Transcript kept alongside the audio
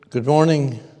Good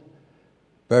morning.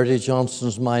 Bertie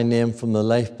Johnston's my name from the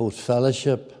Lifeboat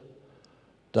Fellowship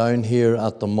down here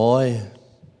at the Moy.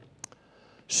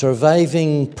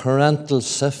 Surviving parental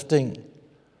sifting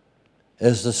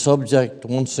is the subject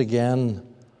once again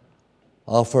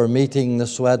of our meeting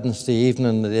this Wednesday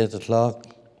evening at 8 o'clock.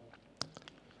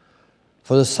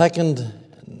 For the second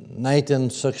night in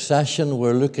succession,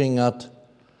 we're looking at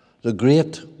the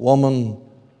great woman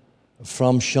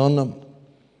from Shunem.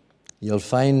 You'll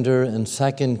find her in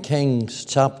 2 Kings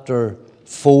chapter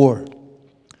 4.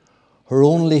 Her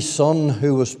only son,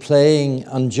 who was playing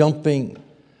and jumping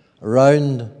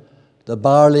around the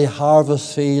barley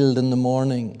harvest field in the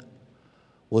morning,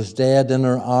 was dead in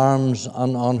her arms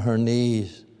and on her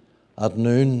knees at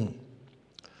noon.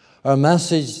 Our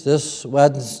message this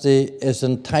Wednesday is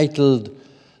entitled,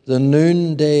 "The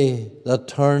Noonday That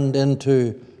Turned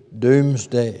into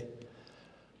Doomsday."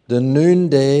 The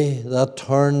noonday that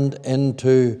turned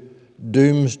into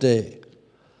doomsday.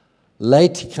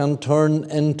 Light can turn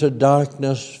into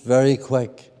darkness very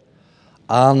quick,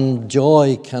 and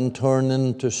joy can turn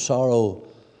into sorrow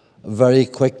very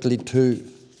quickly too.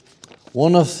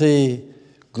 One of the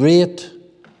great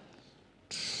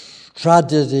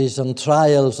tragedies and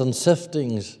trials and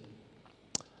siftings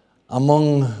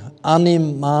among any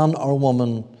man or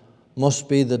woman must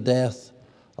be the death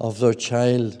of their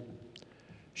child.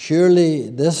 Surely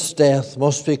this death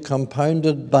must be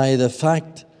compounded by the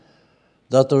fact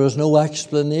that there is no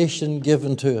explanation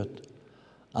given to it,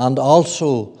 and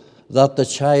also that the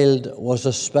child was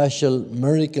a special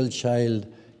miracle child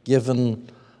given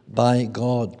by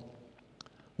God.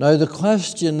 Now the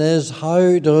question is,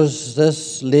 how does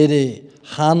this lady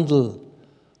handle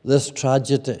this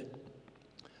tragedy?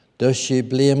 Does she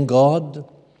blame God?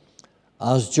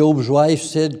 As Job's wife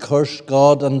said, curse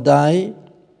God and die?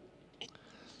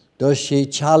 Does she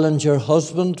challenge her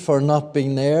husband for not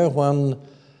being there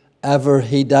whenever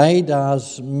he died,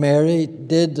 as Mary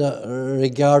did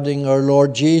regarding our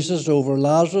Lord Jesus over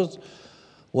Lazarus,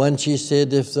 when she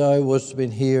said, if thou wouldst been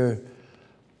here,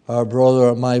 my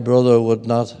brother would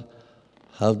not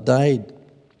have died?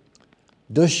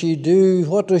 What does she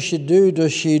do?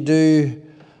 Does she do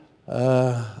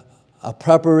a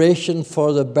preparation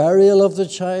for the burial of the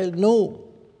child? No.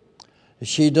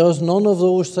 She does none of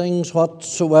those things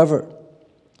whatsoever.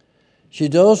 She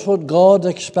does what God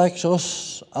expects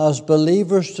us as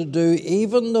believers to do,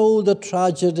 even though the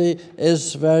tragedy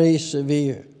is very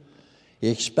severe. He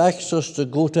expects us to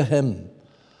go to Him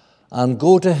and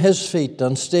go to His feet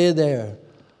and stay there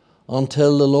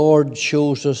until the Lord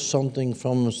shows us something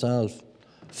from Himself.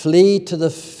 Flee to the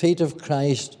feet of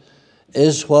Christ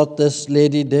is what this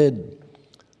lady did.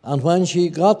 And when she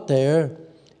got there,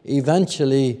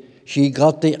 eventually she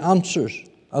got the answers,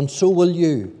 and so will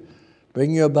you.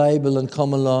 Bring your Bible and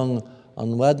come along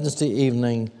on Wednesday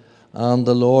evening, and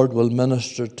the Lord will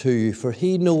minister to you. For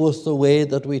He knoweth the way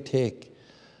that we take,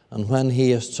 and when He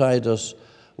has tried us,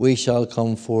 we shall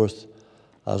come forth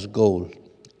as gold.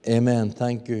 Amen.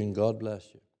 Thank you, and God bless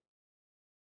you.